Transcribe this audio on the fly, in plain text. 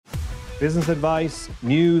business advice,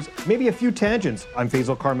 news, maybe a few tangents. I'm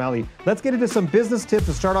Faisal Karmali. Let's get into some business tips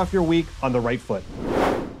to start off your week on the right foot.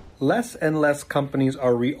 Less and less companies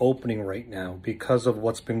are reopening right now because of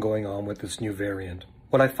what's been going on with this new variant.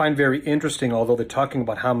 What I find very interesting, although they're talking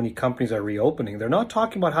about how many companies are reopening, they're not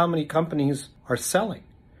talking about how many companies are selling.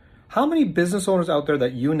 How many business owners out there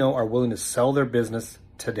that you know are willing to sell their business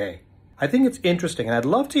today? I think it's interesting, and I'd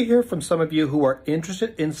love to hear from some of you who are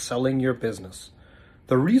interested in selling your business.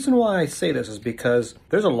 The reason why I say this is because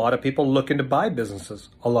there's a lot of people looking to buy businesses,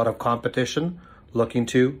 a lot of competition, looking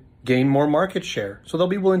to gain more market share, so they'll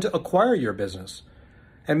be willing to acquire your business.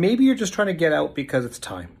 And maybe you're just trying to get out because it's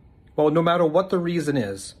time. Well, no matter what the reason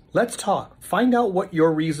is, let's talk. Find out what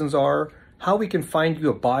your reasons are, how we can find you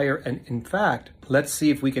a buyer, and in fact, let's see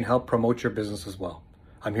if we can help promote your business as well.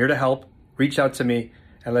 I'm here to help. Reach out to me,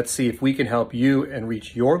 and let's see if we can help you and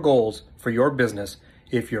reach your goals for your business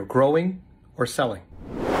if you're growing or selling.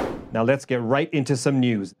 Now let's get right into some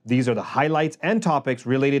news. These are the highlights and topics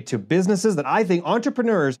related to businesses that I think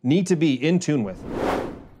entrepreneurs need to be in tune with.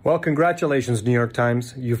 Well, congratulations, New York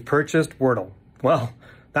Times. You've purchased Wordle. Well,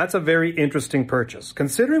 that's a very interesting purchase,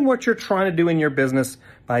 considering what you're trying to do in your business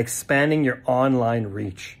by expanding your online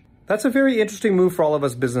reach. That's a very interesting move for all of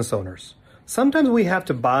us business owners. Sometimes we have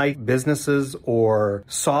to buy businesses or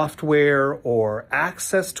software or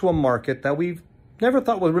access to a market that we've never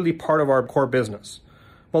thought was really part of our core business.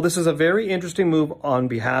 Well, this is a very interesting move on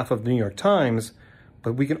behalf of the New York Times,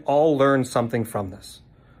 but we can all learn something from this.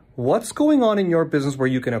 What's going on in your business where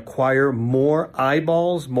you can acquire more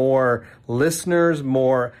eyeballs, more listeners,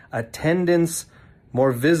 more attendance,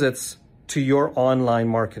 more visits to your online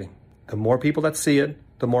marketing? The more people that see it,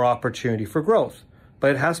 the more opportunity for growth.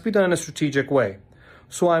 But it has to be done in a strategic way.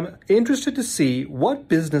 So I'm interested to see what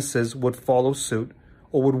businesses would follow suit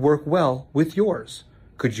or would work well with yours.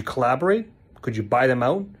 Could you collaborate? Could you buy them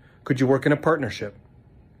out? Could you work in a partnership?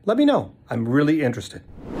 Let me know. I'm really interested.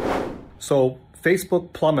 So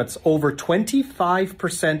Facebook plummets over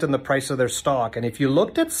 25% in the price of their stock. And if you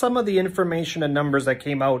looked at some of the information and numbers that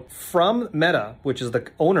came out from Meta, which is the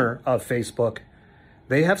owner of Facebook,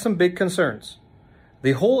 they have some big concerns.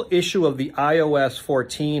 The whole issue of the iOS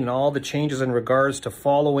 14 and all the changes in regards to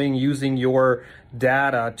following, using your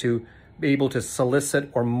data to be able to solicit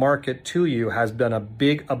or market to you has been a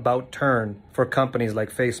big about turn for companies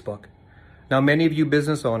like Facebook. Now, many of you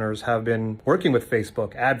business owners have been working with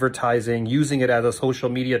Facebook, advertising, using it as a social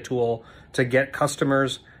media tool to get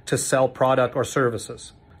customers to sell product or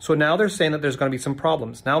services. So now they're saying that there's going to be some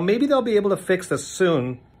problems. Now, maybe they'll be able to fix this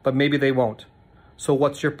soon, but maybe they won't. So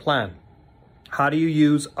what's your plan? How do you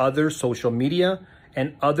use other social media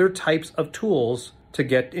and other types of tools to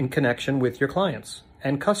get in connection with your clients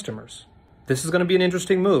and customers? This is going to be an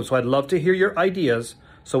interesting move, so I'd love to hear your ideas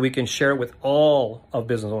so we can share it with all of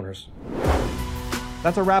business owners.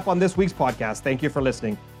 That's a wrap on this week's podcast. Thank you for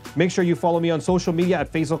listening. Make sure you follow me on social media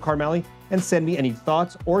at Faisal Karmali and send me any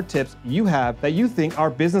thoughts or tips you have that you think our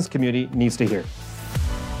business community needs to hear.